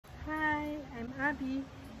Abbie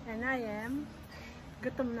and I am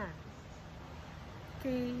gutom na.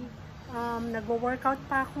 Okay, nagwo-workout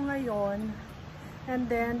pa ako ngayon and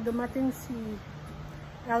then dumating si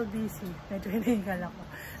LBC. Medyo hinihingal ako.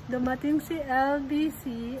 Dumating si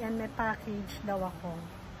LBC and may package daw ako.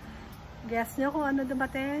 Guess nyo kung ano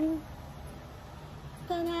dumating?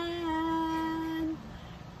 Tanan!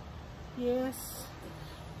 Yes.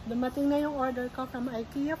 Dumating na yung order ko from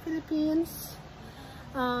Ikea Philippines.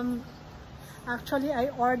 Actually,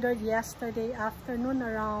 I ordered yesterday afternoon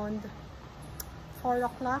around 4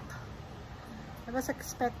 o'clock. I was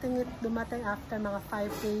expecting it dumating after mga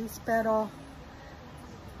 5 days, pero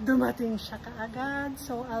dumating siya kaagad.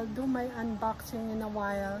 So, I'll do my unboxing in a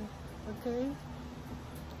while. Okay?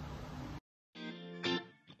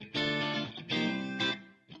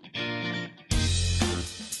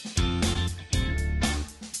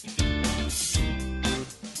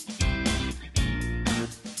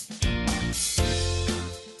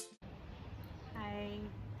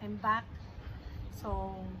 I'm back.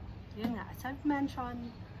 So, yun nga, as I've mentioned,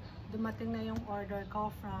 dumating na yung order ko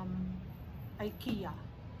from Ikea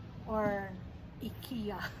or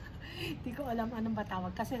Ikea. Hindi ko alam anong ba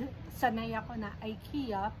tawag kasi sanay ako na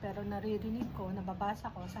Ikea, pero naririnig ko, nababasa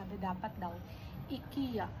ko, sabi dapat daw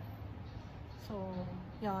Ikea. So,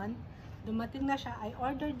 yun, dumating na siya. I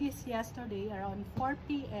ordered this yesterday around 4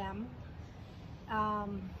 p.m.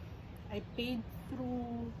 I paid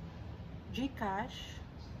through GCash.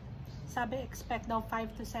 Sabi, expect daw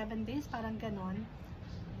 5 to 7 days, parang ganon.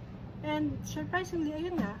 And surprisingly,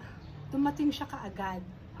 ayun nga, dumating siya kaagad.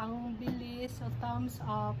 Ang bilis, so thumbs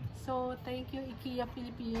up. So, thank you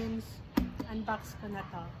ikeaphilippines. Unbox ko na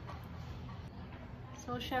to.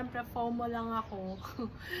 So, syempre, FOMO lang ako.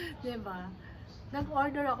 Diba?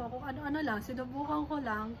 Nag-order ako kung ano-ano lang. Sinubukan ko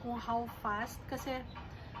lang kung how fast. Kasi,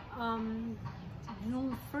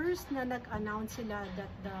 nung first na nag-announce sila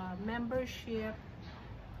that the membership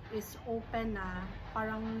is open na,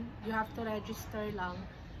 parang you have to register lang,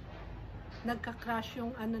 nagka-crash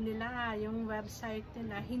yung ano nila, yung website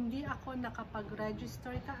nila. Hindi ako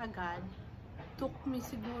nakapag-register kaagad. Took me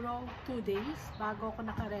siguro 2 days bago ako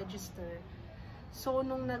naka-register. So,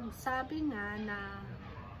 nung nagsabi nga na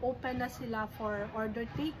open na sila for order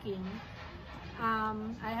taking,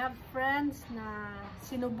 I have friends na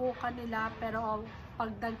sinubukan nila pero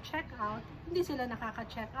pag nag-check out, hindi sila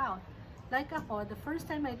nakaka-check out. Like ako, the first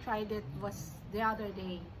time I tried it was the other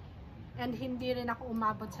day. And hindi rin ako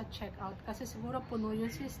umabot sa checkout kasi siguro puno yung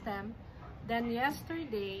system. Then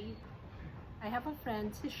yesterday, I have a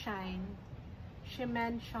friend, si Shine. She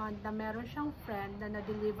mentioned na meron siyang friend na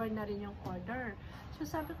na-deliver na rin yung order. So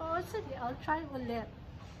sabi ko, oh sige, I'll try ulit.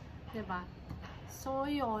 Diba? So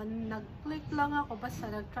yun, nag-click lang ako, basta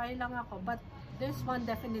nag-try lang ako. But this one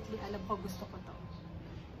definitely, alam ko gusto ko to.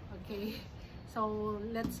 Okay? So,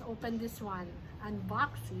 let's open this one.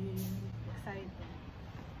 Unboxing. Excited.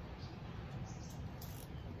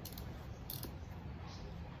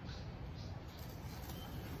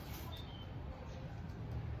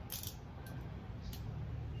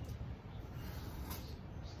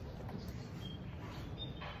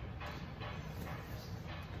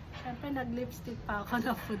 Siyempre, nag-lipstick pa ako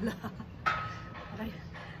na pula.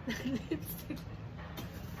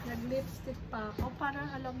 Nag-lipstick pa ako para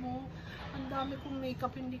alam mo, ang dami kong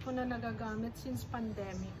makeup hindi ko na nagagamit since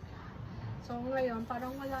pandemic. So ngayon,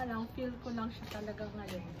 parang wala lang, feel ko lang siya talaga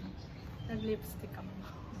ngayon. Nag-lipstick ako.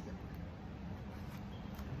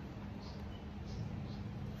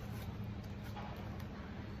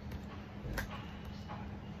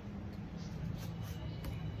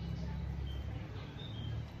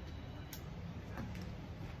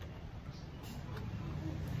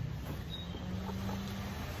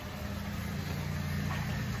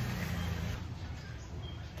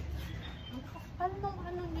 Anong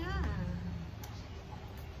ano niya?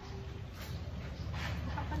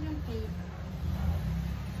 Kapal yung tape.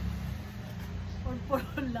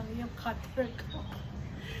 Puro lang yung cutter ko.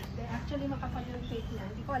 Actually, makapal yung tape niya.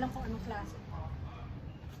 Hindi ko alam kung anong klase.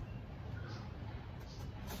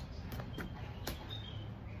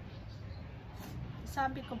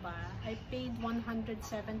 Sabi ko ba, I paid 170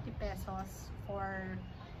 pesos for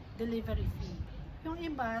delivery fee. Yung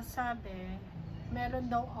iba, sabi,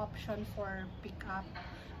 meron daw option for pick up.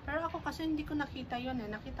 Pero ako kasi hindi ko nakita yun eh.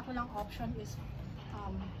 Nakita ko lang option is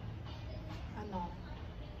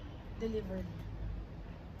delivered.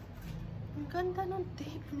 Ang ganda ng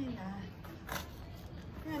tape nila.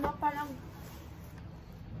 Yan o, parang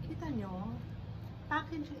kita nyo,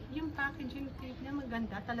 yung packaging tape niya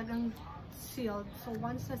maganda. Talagang sealed. So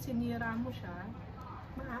once na sinira mo siya,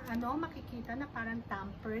 makikita na parang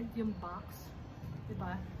tampered yung box.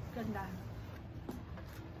 Diba? Ganda.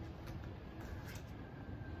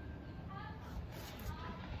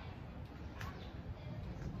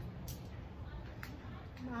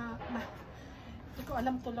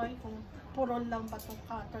 alam tuloy kung purol lang ba itong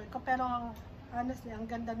cutter ko. Pero honestly, ang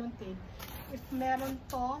ganda nun tape. If meron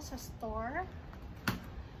to sa store,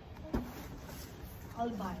 I'll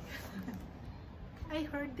buy. I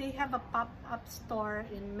heard they have a pop-up store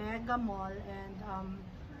in Mega Mall and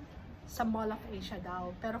sa Mall of Asia daw.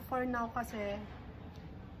 Pero for now kasi,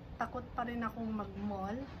 takot pa rin akong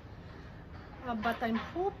mag-mall. But I'm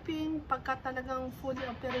hoping pagka talagang fully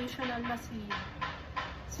operational na si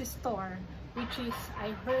store, which is,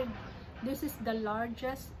 I heard, this is the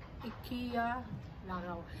largest Ikea,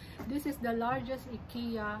 this is the largest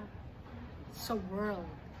Ikea sa world.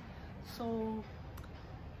 So,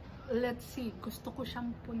 let's see, gusto ko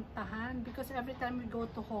siyang puntahan because every time we go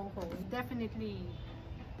to Hong Kong, definitely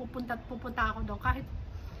pupunta ako doon.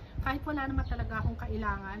 Kahit wala naman talaga akong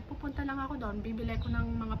kailangan, pupunta lang ako doon, bibili ko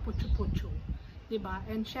ng mga putsu-putsu, diba?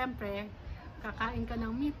 And syempre, kakain ka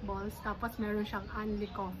ng meatballs, tapos meron siyang only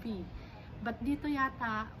coffee. But dito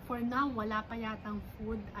yata, for now, wala pa yatang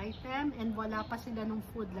food item and wala pa sila ng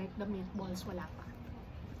food like the meatballs, wala pa.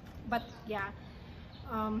 But yeah,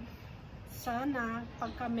 sana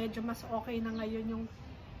pagka medyo mas okay na ngayon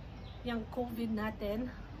yung COVID natin,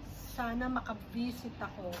 sana makavisit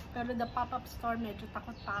ako. Pero the pop-up store, medyo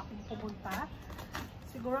takot pa akong pumunta.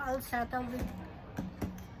 Siguro I'll settle with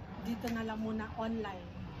dito na lang muna online.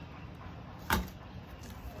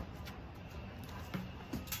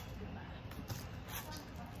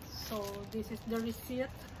 So, this is the receipt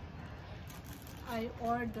I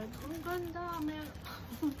ordered. Ang ganda. Ang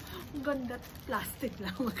ganda. Plastic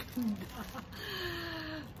lang. Maganda.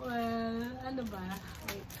 Well, ano ba?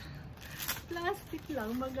 Wait. Plastic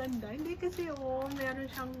lang. Maganda. Hindi kasi, meron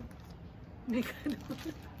siyang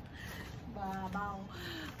babaw.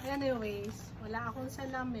 Anyways, wala akong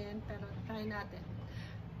salamin, pero try natin.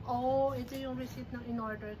 Ito yung receipt ng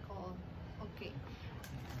in-order ko. Okay.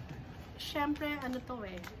 Siyempre, ano to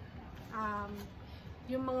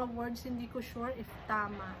yung mga words hindi ko sure if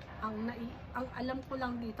tama. Ang alam ko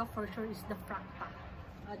lang dito for sure is the fractal.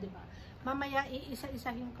 Diba? Mamaya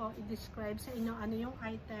iisa-isahin ko, i-describe sa inyo ano yung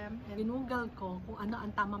item, and ginugal ko kung ano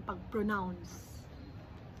ang tamang pag-pronounce.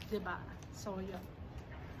 Diba? So, yun.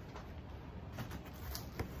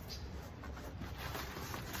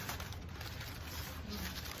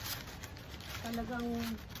 Talagang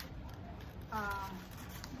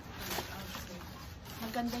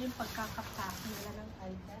maganda yung pagkakapak nila ng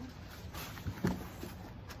item.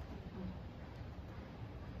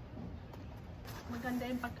 Maganda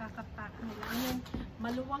yung pagkakapak nila. Ngayon,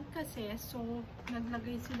 maluwag kasi, so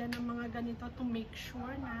naglagay sila ng mga ganito to make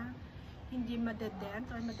sure na hindi madedent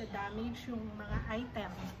or madadamage yung mga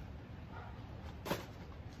item.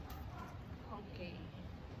 Okay.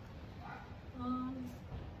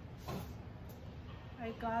 I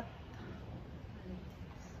got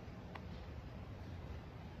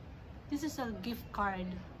this is a gift card.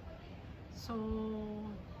 So,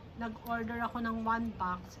 nag-order ako ng 1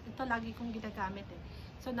 box. Ito lagi kong ginagamit eh.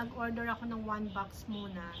 So, nag-order ako ng 1 box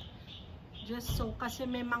muna. Just so, kasi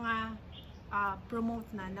may mga promote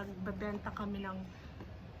na. Nagbebenta kami ng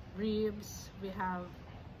ribs. We have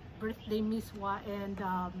birthday miswa and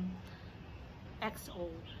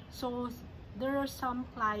XO. So, there are some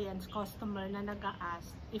clients, customer na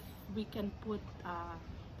nag-a-ask if we can put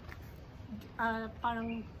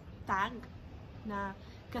parang tag na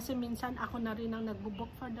kasi minsan ako na rin ang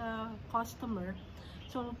nagbo-book for the customer,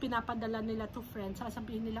 so pinapadala nila to friends,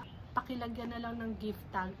 sasabihin nila pakilagyan na lang ng gift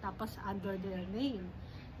tag tapos under their name.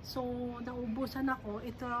 So naubusan ako.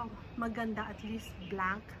 Ito maganda, at least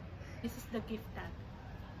blank. This is the gift tag.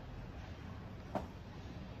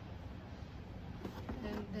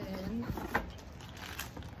 And then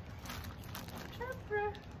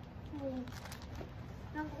syempre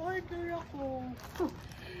nag-order ako.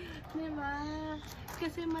 Diba?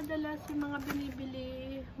 Kasi madalas yung mga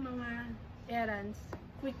binibili, mga errands,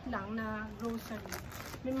 quick lang na grocery.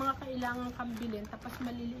 May mga kailangan kang bilhin, tapos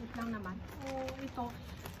maliliit lang naman. Ito.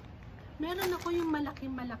 Meron ako yung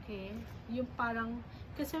malaki-malaki. Yung parang,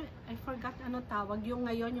 kasi I forgot ano tawag, yung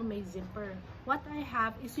ngayon yung may zipper. What I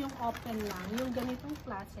have is yung open lang, yung ganitong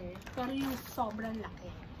klase, pero yung sobrang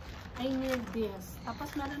laki. I need this.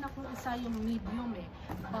 Tapos meron akong isa yung medium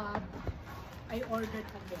but I ordered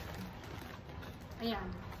again. Ayan.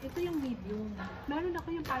 Ito yung medium. Meron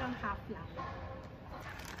ako yung parang half lang.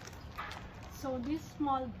 So, this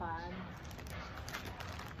small bag,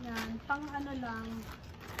 yan, pang ano lang,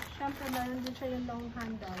 syempre meron din siya yung long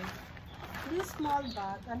handle. This small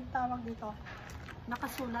bag, ang tawag dito,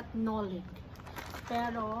 nakasulat Nolig.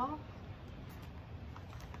 Pero,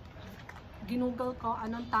 ginugol ko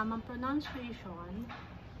anong tamang pronunciation,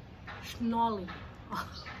 Schnolly.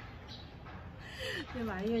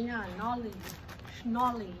 Diba? Yun yun. Nolly.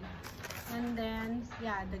 Schnolly. And then,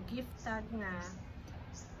 yeah, the gift tag nga.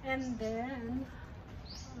 And then,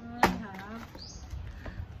 I have...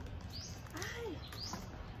 Ay!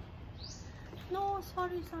 No,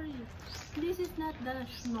 sorry. This is not the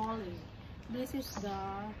Schnolly. This is the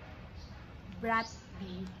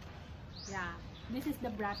Bratby. Yeah, this is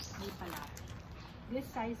the Bratby pala. This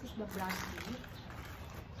size is the Bratby.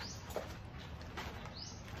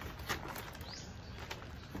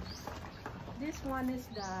 This one is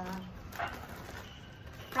the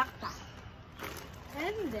Prakta.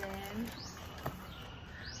 And then,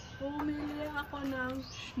 bumili ako ng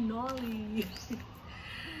Schnolly.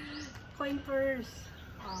 Coin purse.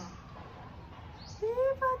 Oh.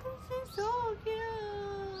 Diba, this is so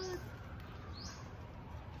cute.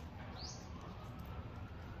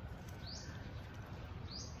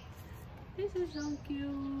 This is so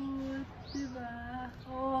cute. Diba?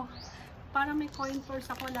 Oh, para may coin purse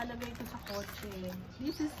ako, lalagay ko sa kotse.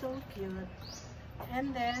 This is so cute.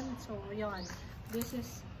 And then, so yon. This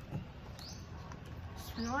is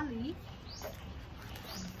Schnolly.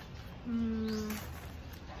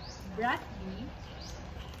 Bratby.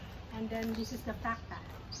 And then this is the Prakta.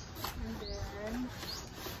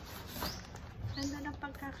 And then ang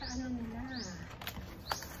pagkakaano nila.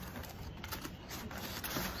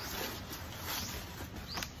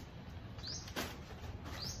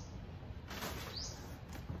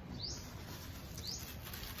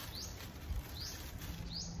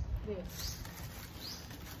 This.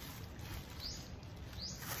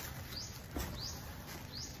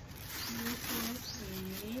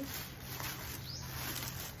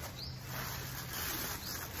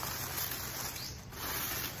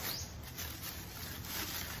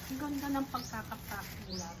 Ang ganda ng pagkakapack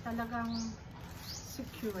nila. Talagang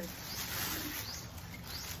secure.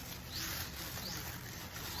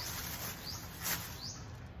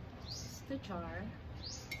 This is the jar.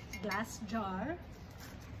 Glass jar.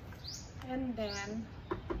 And then,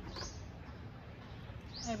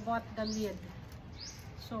 I bought the lid.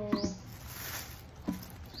 So,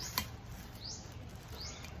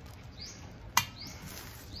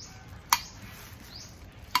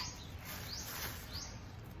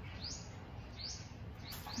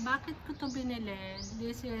 bakit ko to binili?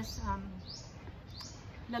 This is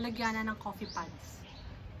lalagyanan ng coffee pads.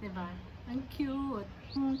 Diba? Ang cute.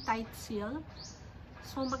 Tight seal.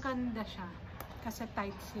 So maganda siya. Kasi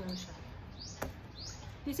tight seal siya.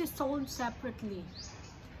 This is sold separately.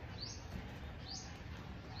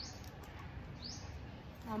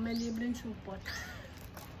 Oh, may libreng supot.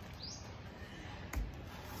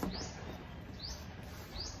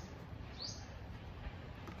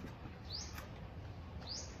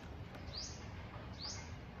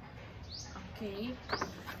 Okay.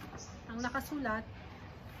 Ang nakasulat,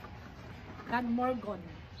 God Morgon.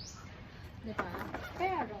 Diba?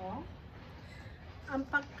 Pero, ang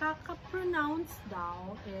pagkaka-pronounce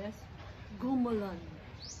daw is Gumulon.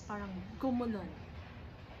 Parang Gumulon.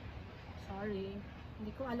 Sorry.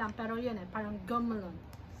 Hindi ko alam. Pero yun parang Gumulon.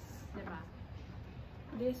 Diba?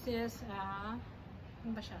 This is,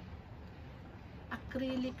 ano ba siya?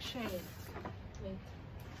 Acrylic siya eh. Wait.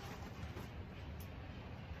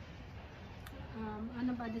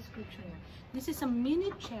 Ano ba description niya? This is a mini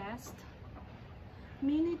chest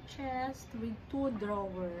with 2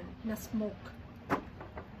 drawer na smoke.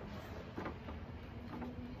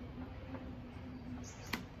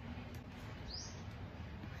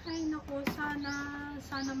 Ay nako,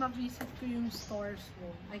 sana ma-visit ko yung stores mo.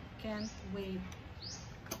 I can't wait.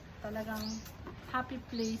 Talagang happy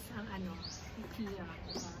place ang Ikea.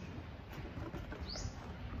 Diba?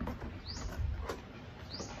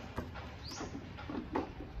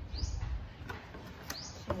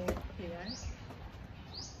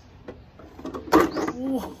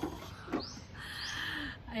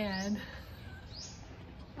 Ayan.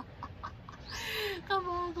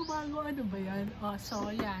 Kabago, ano ba yan? Oh,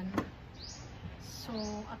 so, yan. So,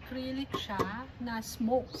 acrylic siya na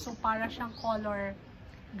smoke. So, para siyang color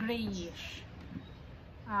grayish.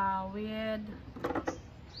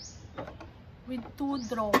 With 2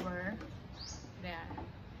 drawer. There.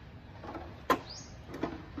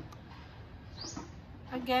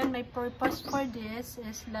 Again, my purpose for this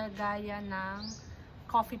is lagayan ng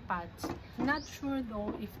coffee pods. Not sure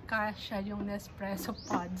though if kasya yung Nespresso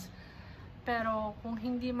pods. Pero kung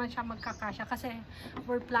hindi man siya magkakasya, kasi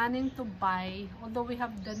we're planning to buy, although we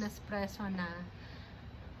have the Nespresso na,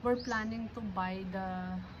 we're planning to buy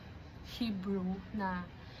the Hebrew na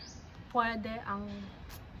pwede ang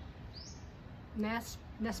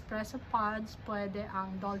Nespresso pods, pwede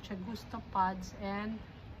ang Dolce Gusto pods, and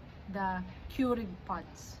the Keurig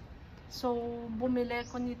pods. So, bumili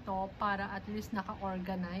ko nito para at least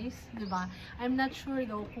naka-organize, di ba? I'm not sure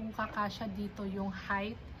though kung kakasya dito yung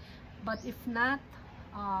height. But if not,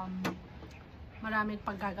 maraming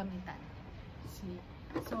paggagamitan. See?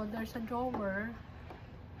 So, there's a drawer.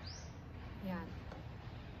 Yan.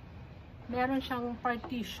 Meron siyang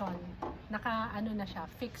partition. Naka-ano na siya.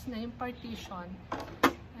 Fix na yung partition.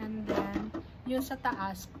 And then, yung sa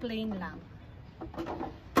taas, plain lang.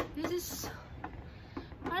 This is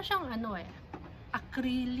parang siyang ano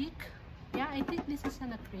acrylic. Yeah, I think this is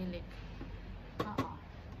an acrylic.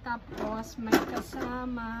 Tapos may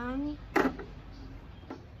kasamang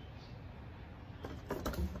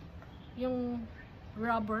yung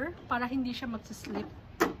rubber para hindi siya magsislip.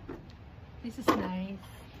 This is nice.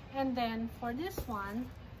 And then for this one,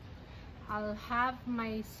 I'll have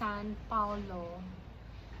my son Paulo.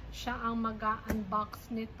 Siya ang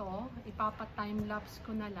mag-unbox nito. Ipapa-timelapse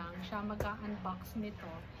ko na lang. Siya mag-unbox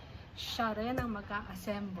nito. Siya rin ang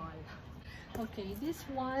mag-assemble. Okay, this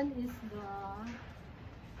one is the...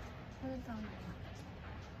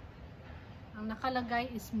 Ang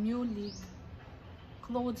nakalagay is Muley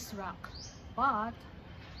clothes rack. But,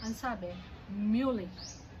 ang sabi, Muley.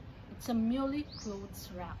 It's a Muley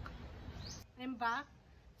clothes rack. I'm back.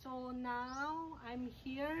 So now, I'm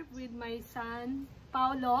here with my son,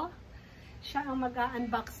 Paulo. Siya ang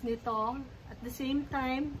mag-unbox nito. At the same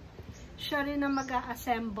time, siya rin ang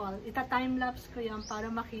mag-assemble. Ita-timelapse ko yan para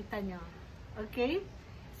makita niya. Okay?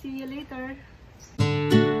 See you later!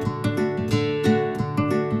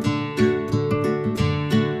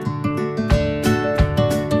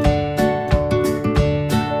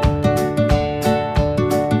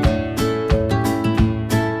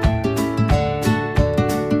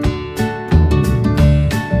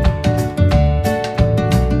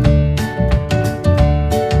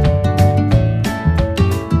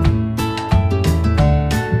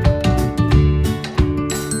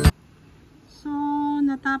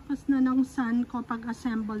 Natapos na ng son ko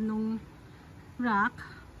pag-assemble nung rack.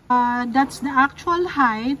 That's the actual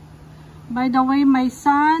height. By the way, my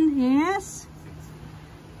son is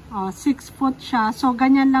 6 foot siya. So,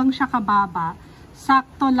 ganyan lang siya kababa.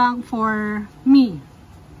 Sakto lang for me.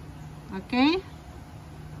 Okay?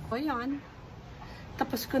 So, yun.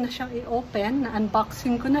 Tapos ko na siyang i-open.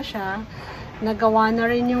 Na-unboxing ko na siya. Nagawa na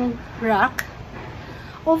rin yung rack.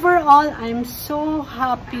 Overall, I'm so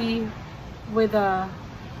happy with the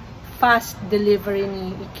fast delivery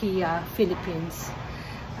ni Ikea Philippines.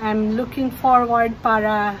 I'm looking forward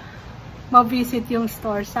para ma-visit yung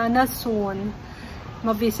store. Sana soon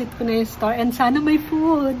ma-visit ko na yung store and sana may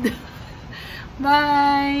food.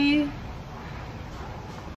 Bye!